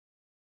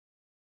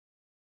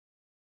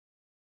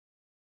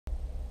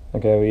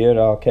Okay, we're here at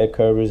our Cape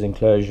Cobra's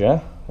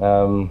enclosure.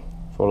 For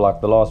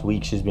like the last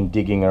week she's been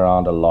digging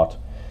around a lot.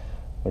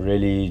 I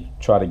really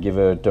try to give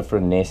her a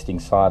different nesting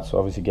site, so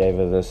obviously gave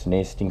her this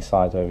nesting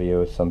site over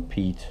here with some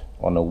peat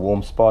on a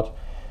warm spot.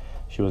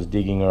 She was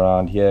digging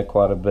around here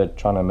quite a bit,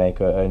 trying to make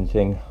her own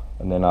thing,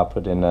 and then I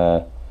put in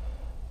a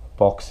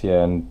box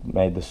here and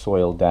made the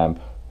soil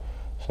damp.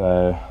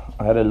 So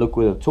I had a look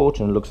with a torch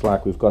and it looks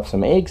like we've got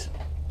some eggs.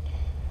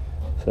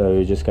 So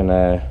we're just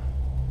gonna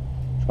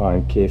try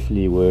and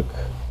carefully work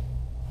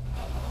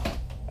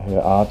her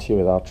out here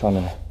without trying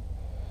to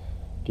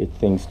get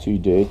things too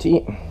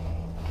dirty.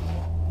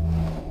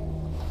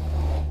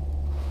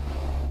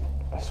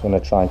 I just want to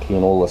try and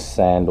clean all the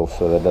sand off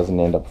so that it doesn't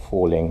end up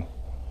falling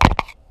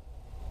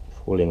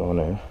on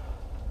her.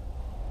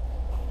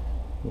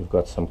 We've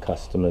got some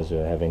customers who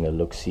are having a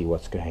look, see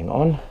what's going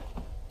on.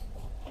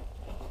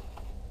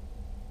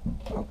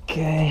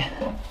 Okay.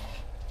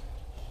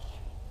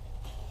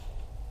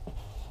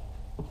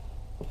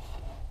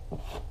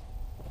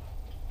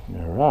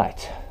 All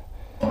right.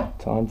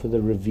 Time for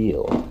the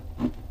reveal.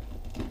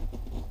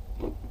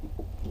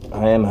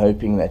 I am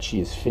hoping that she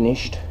is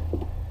finished.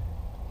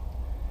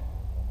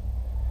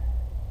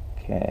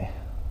 Okay.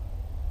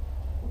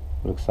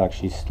 Looks like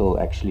she's still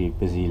actually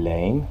busy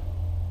laying.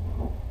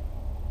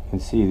 You can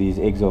see these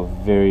eggs are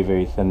very,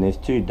 very thin. There's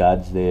 2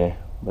 duds there,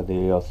 but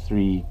there are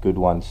 3 good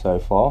ones so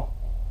far.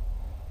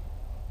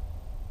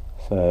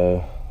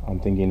 So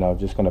I'm thinking I'm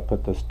just going to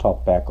put this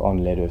top back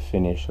on, let her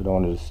finish. I don't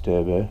want to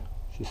disturb her.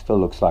 She still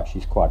looks like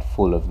she's quite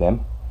full of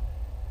them.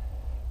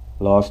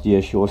 Last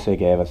year she also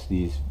gave us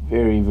these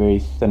very, very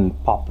thin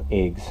pop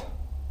eggs,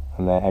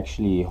 and they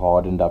actually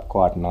hardened up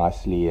quite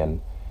nicely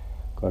and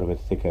got a bit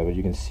thicker, but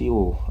you can see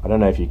all, I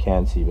don't know if you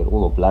can see, but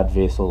all the blood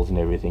vessels and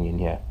everything in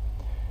here.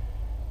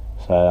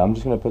 So I'm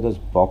just going to put this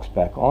box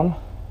back on,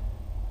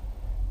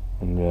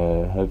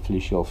 and hopefully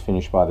she'll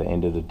finish by the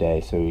end of the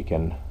day so we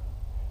can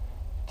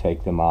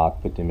take them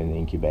out, put them in the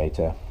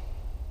incubator.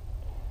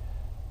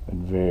 But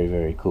very,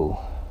 very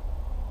cool.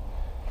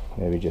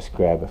 Maybe just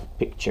grab a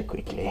picture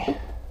quickly.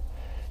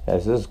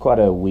 Yes, this is quite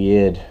a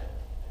weird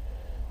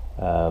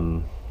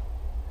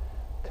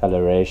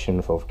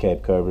coloration for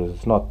Cape Cobras.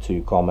 It's not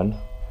too common.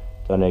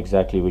 Don't know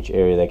exactly which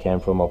area they came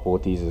from. I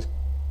bought these as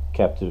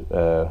captive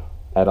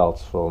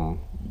adults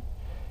from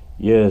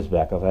years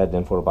back. I've had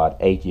them for about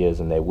 8 years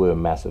and they were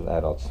massive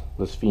adults.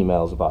 This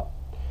female is about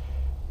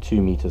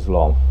 2 meters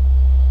long.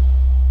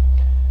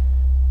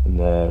 And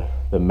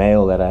the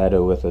male that I had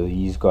her with,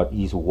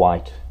 he's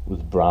white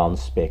with brown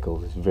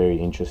speckles. It's very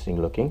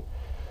interesting looking.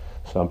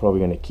 So I'm probably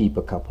going to keep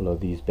a couple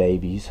of these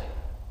babies.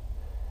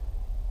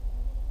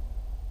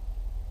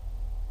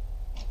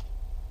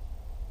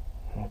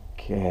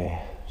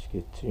 Okay, let's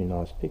get 2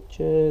 nice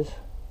pictures.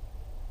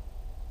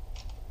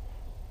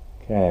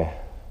 Okay,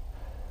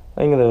 I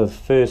think in the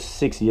first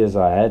 6 years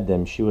I had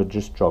them, she would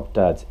just drop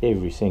duds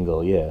every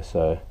single year.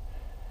 So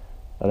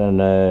I don't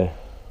know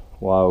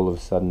why all of a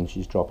sudden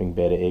she's dropping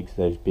better eggs.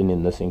 They've been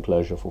in this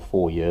enclosure for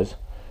 4 years.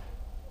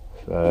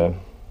 So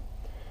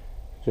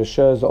just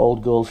shows the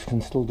old girls can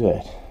still do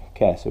it.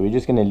 Okay, so we're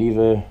just going to leave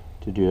her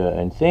to do her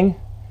own thing,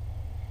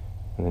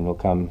 and then we'll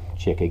come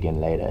check again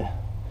later.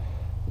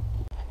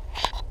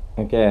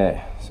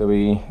 Okay, so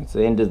it's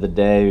the end of the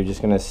day. We're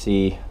just going to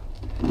see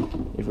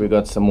if we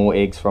got some more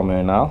eggs from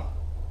her now.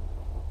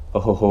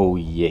 Oh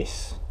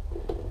yes,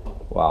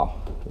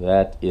 wow,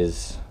 that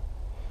is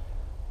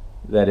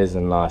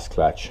a nice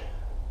clutch,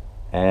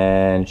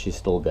 and she's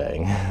still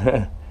going.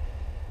 I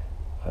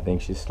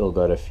think she's still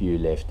got a few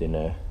left in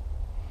her.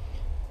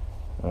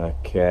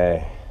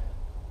 Okay,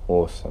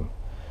 awesome.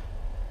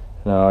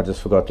 Now I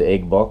just forgot the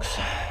egg box,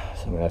 so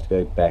I'm gonna have to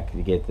go back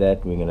to get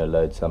that. We're gonna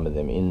load some of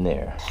them in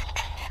there.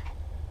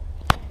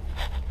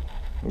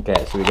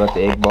 Okay, so we got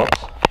the egg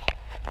box.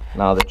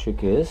 Now the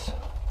trick is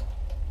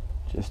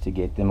just to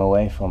get them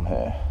away from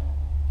her.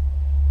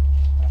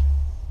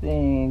 I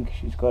think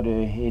she's got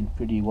her head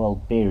pretty well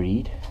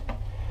buried,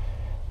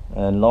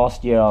 and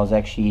last year I was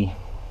actually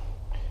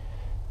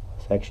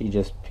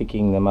just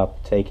picking them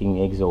up,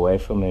 taking eggs away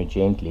from her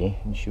gently,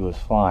 and she was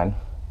fine.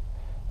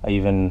 I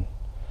even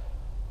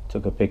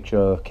took a picture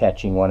of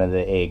catching one of the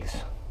eggs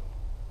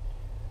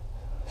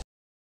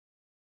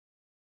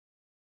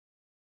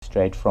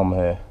straight from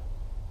her.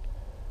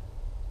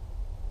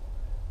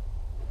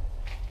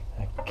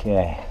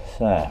 Okay,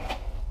 so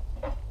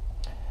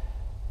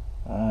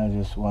I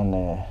just want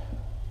to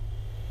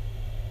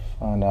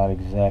find out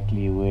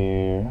exactly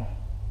where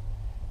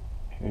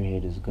her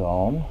head is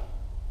gone.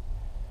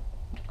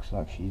 Looks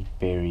like she's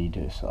buried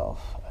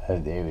herself. Oh,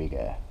 there we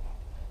go.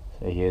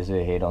 So here's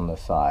her head on the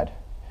side.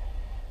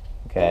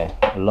 Okay,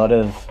 a lot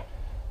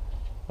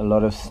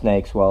of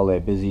snakes, while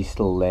they're busy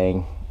still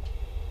laying,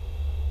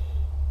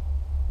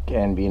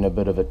 can be in a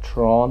bit of a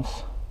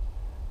trance.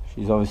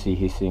 She's obviously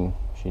hissing.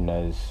 She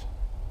knows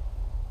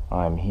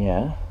I'm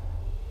here.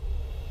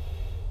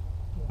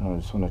 I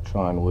just want to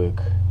try and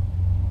work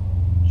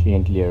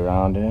gently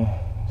around her,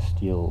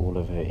 steal all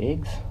of her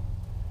eggs.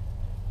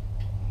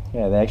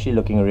 Yeah, they're actually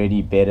looking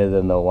already better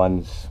than the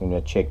ones when I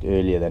checked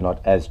earlier. They're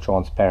not as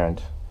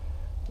transparent.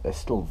 They're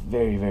still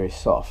very, very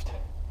soft.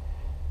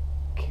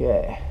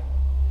 Okay.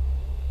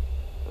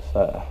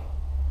 So,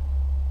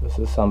 this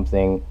is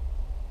something,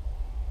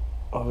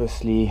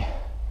 obviously,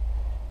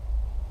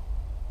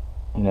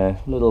 you know,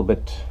 a little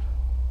bit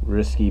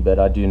risky, but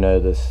I do know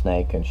this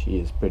snake and she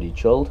is pretty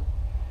chilled.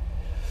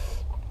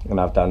 And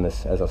I've done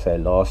this, as I say,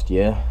 last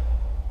year.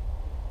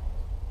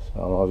 So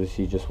I'll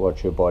obviously just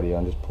watch her body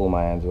and just pull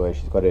my hands away.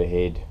 She's got her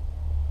head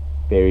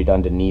buried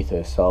underneath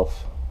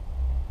herself,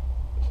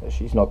 so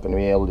she's not going to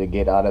be able to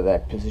get out of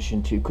that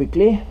position too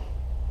quickly.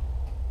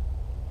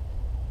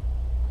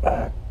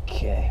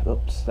 Okay,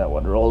 oops, that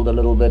one rolled a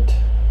little bit,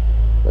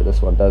 but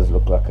this one does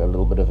look like a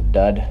little bit of a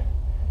dud.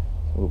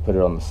 So we'll put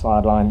it on the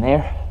sideline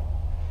there.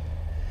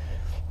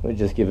 We'll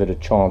just give it a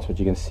chance, but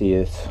you can see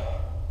it's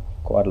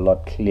quite a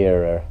lot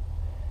clearer.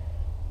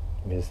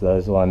 There's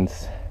those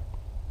ones,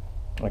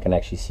 I can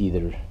actually see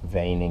the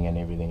veining and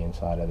everything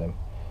inside of them.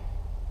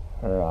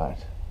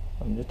 Alright,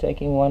 I'm just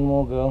taking one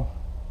more, girl.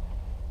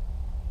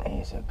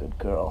 There's a good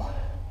girl.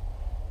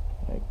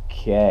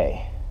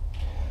 Okay,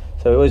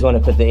 so we always want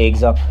to put the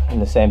eggs up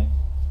in the same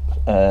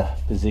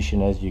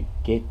position as you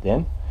get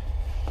them,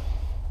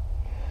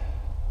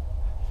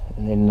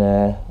 and then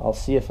I'll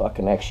see if I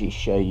can actually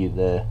show you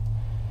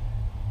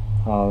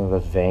how the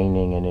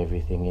veining and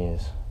everything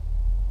is.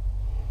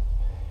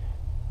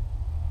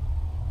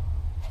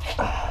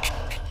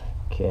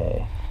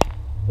 Okay,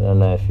 I don't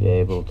know if you're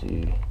able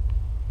to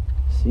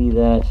see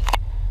that.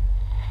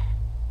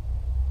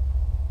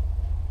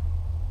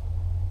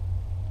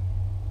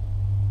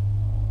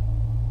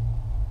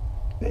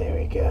 There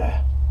we go.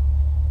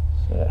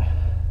 So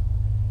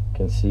you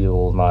can see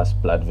all nice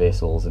blood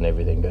vessels and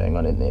everything going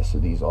on in there. So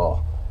these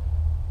are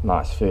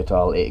nice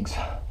fertile eggs.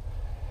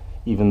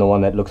 Even the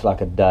one that looks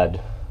like a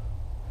dud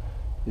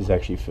is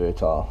actually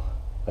fertile,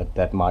 but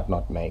that might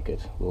not make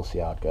it. We'll see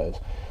how it goes.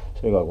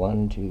 So we got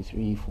 1, 2,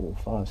 3, 4,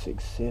 5,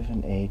 6,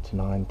 7, 8,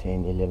 9,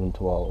 10, 11,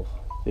 12,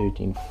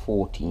 13,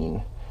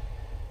 14.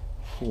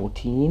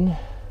 14.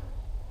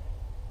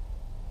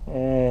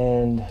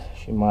 And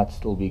she might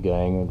still be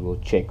going, and we'll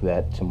check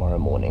that tomorrow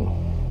morning.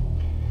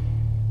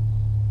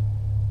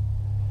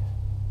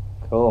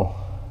 Cool.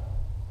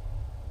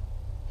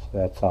 So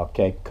that's our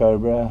Cape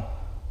Cobra,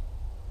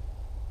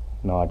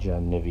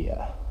 Naja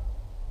nivea,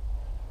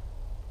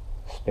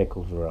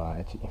 speckled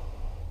variety.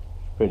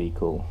 Pretty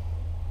cool.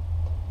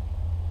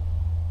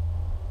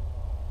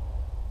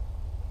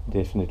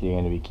 Definitely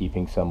going to be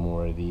keeping some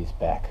more of these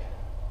back.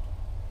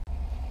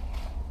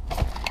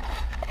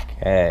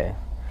 Okay,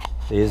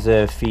 there's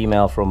a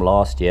female from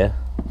last year.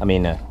 I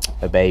mean a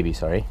baby,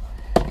 sorry.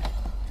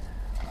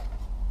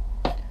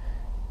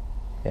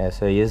 Yeah,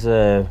 so here's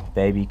a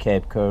baby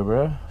Cape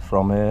Cobra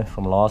from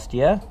last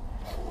year.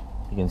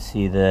 You can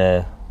see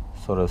the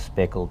sort of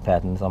speckled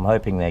patterns. I'm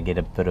hoping they get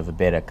a bit of a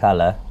better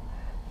color,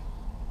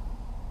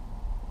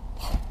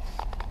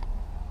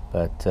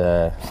 but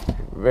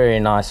very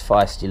nice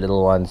feisty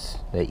little ones.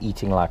 They're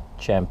eating like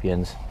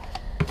champions.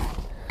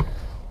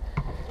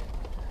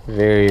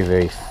 Very,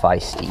 very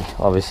feisty.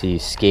 Obviously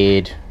he's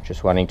scared,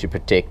 just wanting to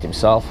protect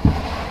himself.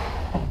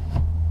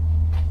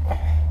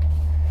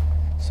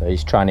 So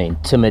he's trying to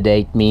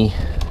intimidate me.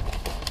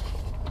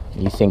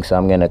 He thinks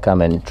I'm going to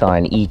come and try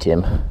and eat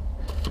him.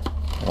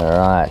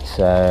 Alright,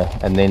 so,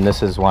 and then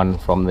this is one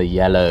from the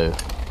yellow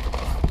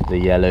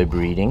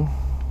breeding.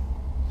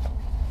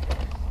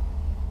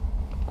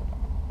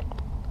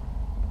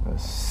 A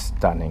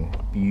stunning,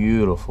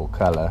 beautiful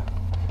color.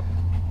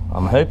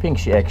 I'm hoping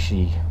she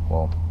actually,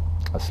 well,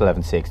 I still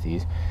haven't sexed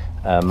these.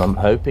 I'm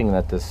hoping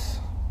that this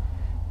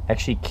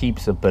actually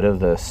keeps a bit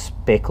of the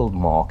speckled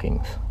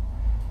markings,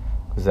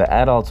 because the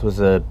adult was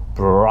a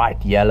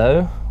bright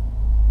yellow,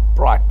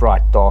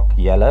 bright dark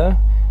yellow,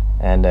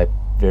 and that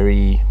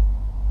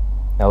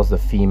was the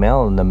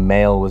female, and the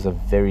male was a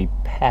very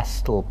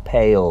pastel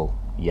pale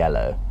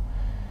yellow.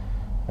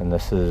 And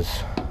this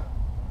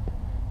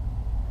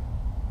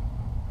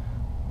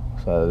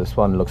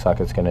one looks like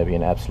it's going to be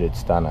an absolute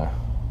stunner.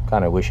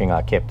 Kind of wishing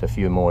I kept a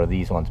few more of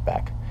these ones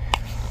back.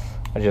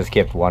 I just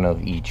kept one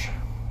of each.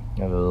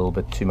 I have a little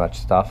bit too much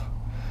stuff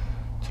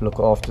to look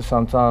after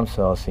sometimes,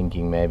 so I was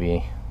thinking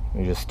maybe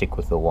we just stick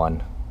with the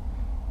one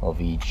of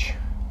each.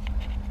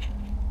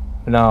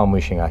 But now I'm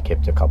wishing I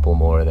kept a couple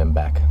more of them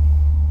back.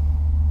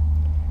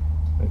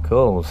 But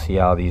cool, we'll see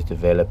how these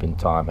develop in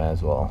time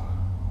as well.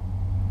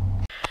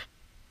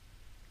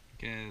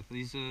 Okay,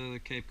 these are the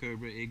Cape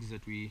Cobra eggs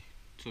that we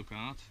took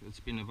out. It's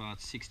been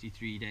about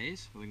 63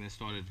 days. I think they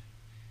started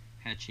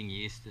hatching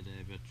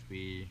yesterday, but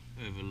we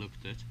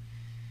overlooked it.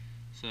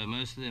 So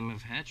most of them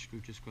have hatched.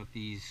 We've just got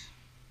these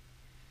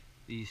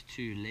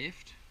two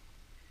left,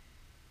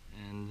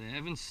 and they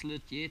haven't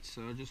slit yet,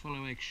 so I just want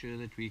to make sure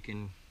that we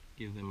can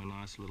give them a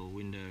nice little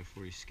window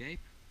for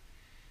escape.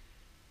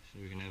 So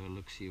we can have a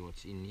look, see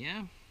what's in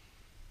here.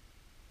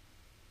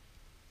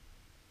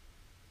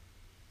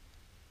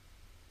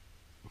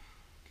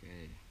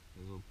 Okay,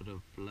 there's a bit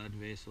of blood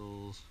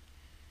vessels,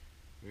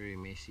 very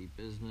messy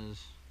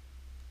business.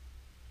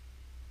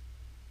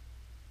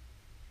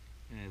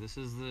 this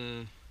is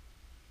the,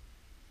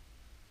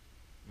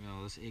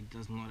 well, this egg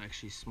does not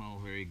actually smell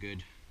very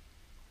good,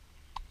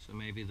 so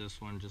maybe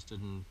this one just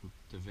didn't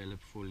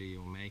develop fully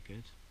or make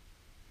it.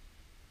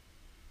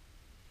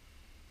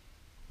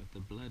 But the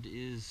blood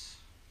is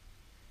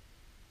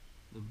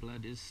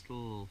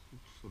still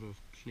sort of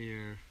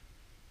clear.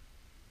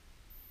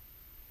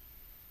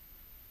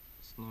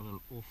 It's not an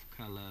off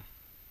color.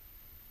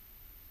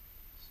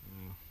 So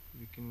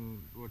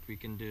what we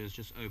can do is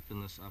just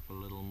open this up a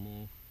little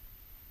more.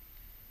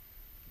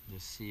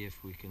 Just see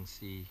if we can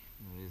see.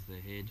 There's the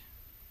head.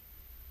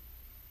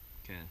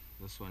 Okay,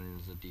 this one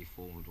is a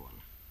deformed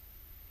one.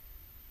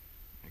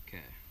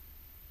 Okay,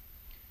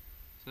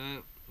 so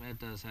that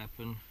does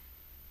happen.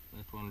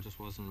 That one just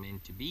wasn't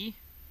meant to be.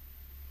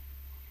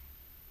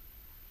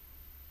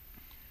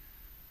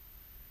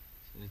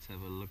 So let's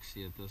have a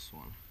look-see at this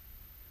one.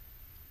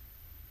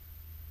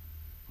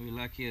 We're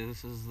lucky,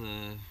 this is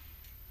the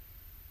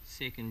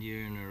second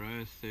year in a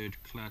row, third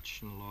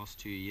clutch in the last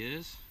 2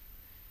 years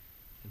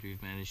that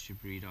we've managed to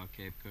breed our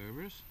Cape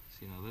Cobras.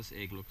 See, now this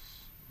egg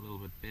looks a little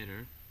bit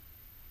better.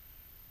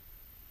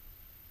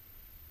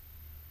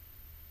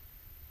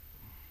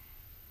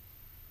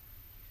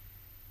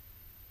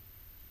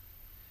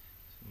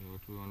 So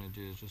what we want to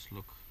do is just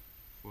look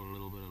for a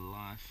little bit of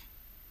life.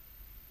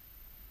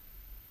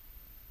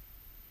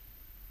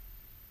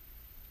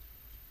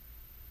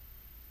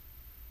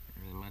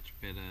 A much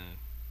better,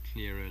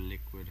 clearer,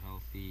 liquid,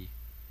 healthy,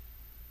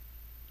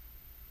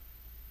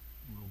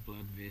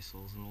 blood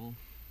vessels and all.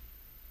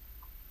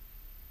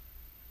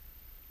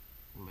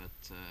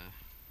 But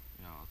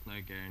yeah,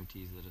 no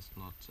guarantees that it's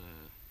not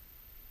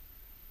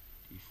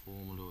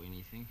deformed or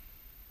anything.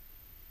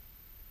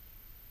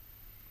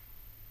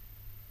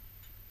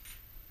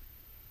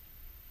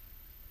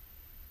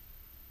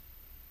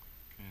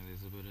 Okay,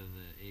 there's a bit of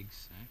the egg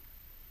sac.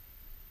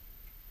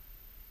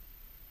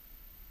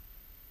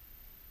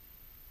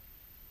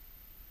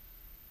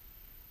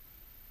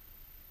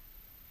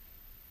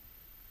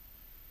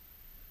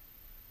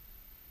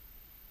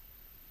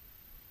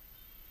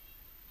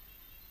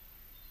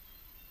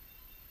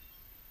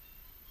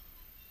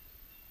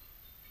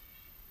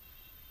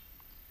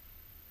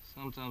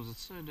 Sometimes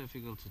it's so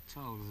difficult to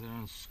tell because they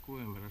don't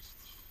squirm, but I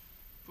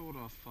thought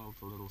I felt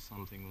a little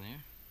something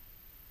there.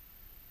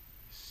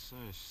 It's so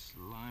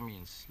slimy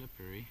and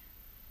slippery.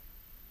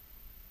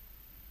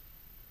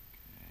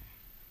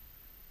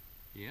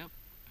 Okay. Yep,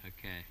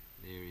 okay,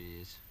 there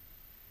he is.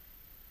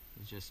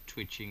 He's just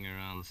twitching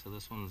around, so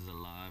this one's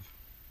alive.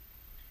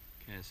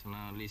 Okay, so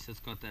now at least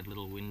it's got that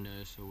little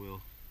window, so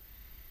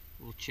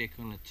we'll check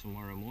on it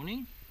tomorrow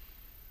morning.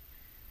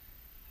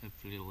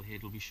 Hopefully little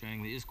head will be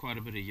showing. There is quite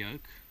a bit of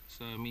yolk,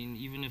 so I mean,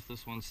 even if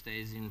this one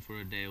stays in for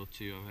a day or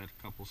two, I've had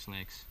a couple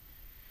snakes,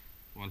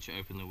 once you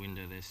open the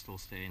window they still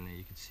stay in there.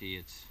 You can see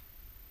it's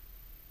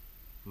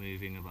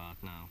moving about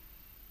now.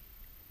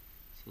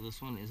 So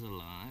this one is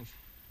alive.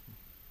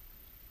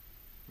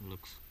 It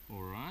looks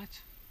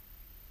alright.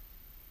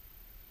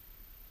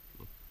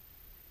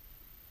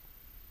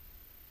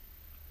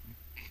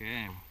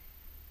 Okay.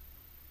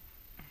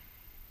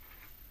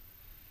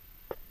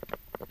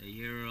 So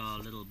here are our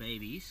little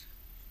babies.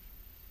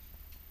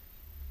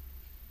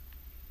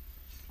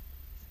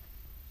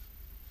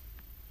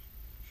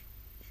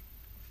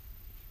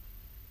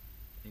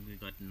 I think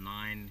we've got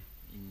 9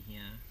 in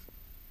here.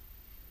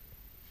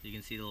 So you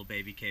can see the little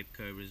baby Cape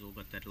Cobras all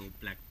got that little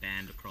black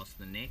band across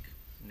the neck,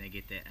 and they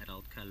get their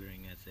adult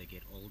coloring as they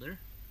get older.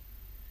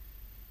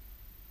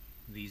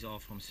 These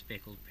are from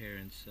speckled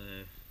parents, so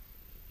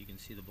you can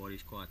see the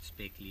body's quite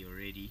speckly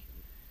already.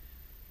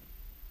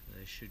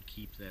 They should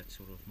keep that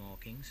sort of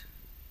markings.